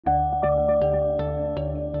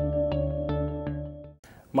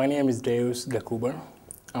My name is Deus Gakuba.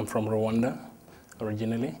 I'm from Rwanda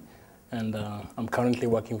originally, and I'm currently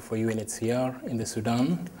working for UNHCR in the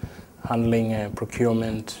Sudan, handling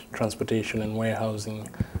procurement, transportation, and warehousing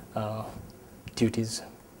duties.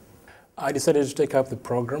 I decided to take up the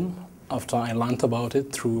program after I learned about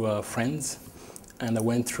it through friends, and I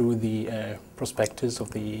went through the prospectus of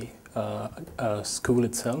the school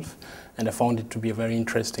itself, and I found it to be a very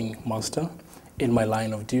interesting master in my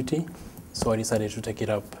line of duty, so I decided to take it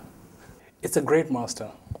up. It's a great master.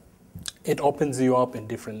 It opens you up in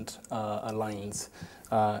different lines.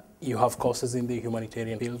 You have courses in the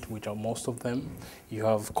humanitarian field, which are most of them. You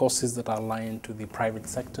have courses that are aligned to the private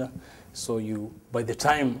sector. So by the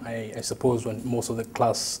time, I suppose, when most of the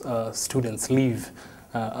class students leave,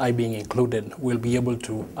 I being included, will be able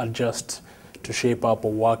to adjust to shape up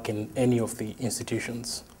or work in any of the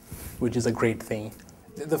institutions, which is a great thing.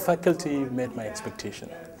 The faculty met my expectation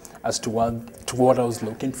as to what I was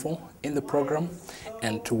looking for in the program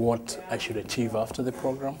and to what I should achieve after the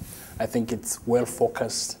program. I think it's well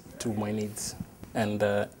focused to my needs, and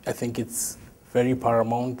I think it's very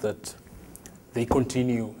paramount that they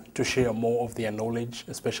continue to share more of their knowledge,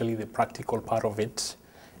 especially the practical part of it,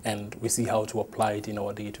 and we see how to apply it in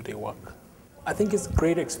our day-to-day work. I think it's a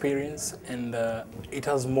great experience, and it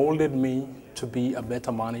has molded me to be a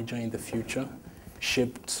better manager in the future,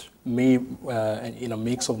 shaped me in a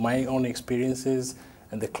mix of my own experiences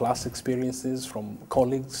and the class experiences from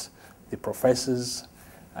colleagues, the professors.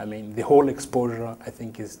 I mean, the whole exposure, I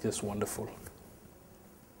think, is just wonderful.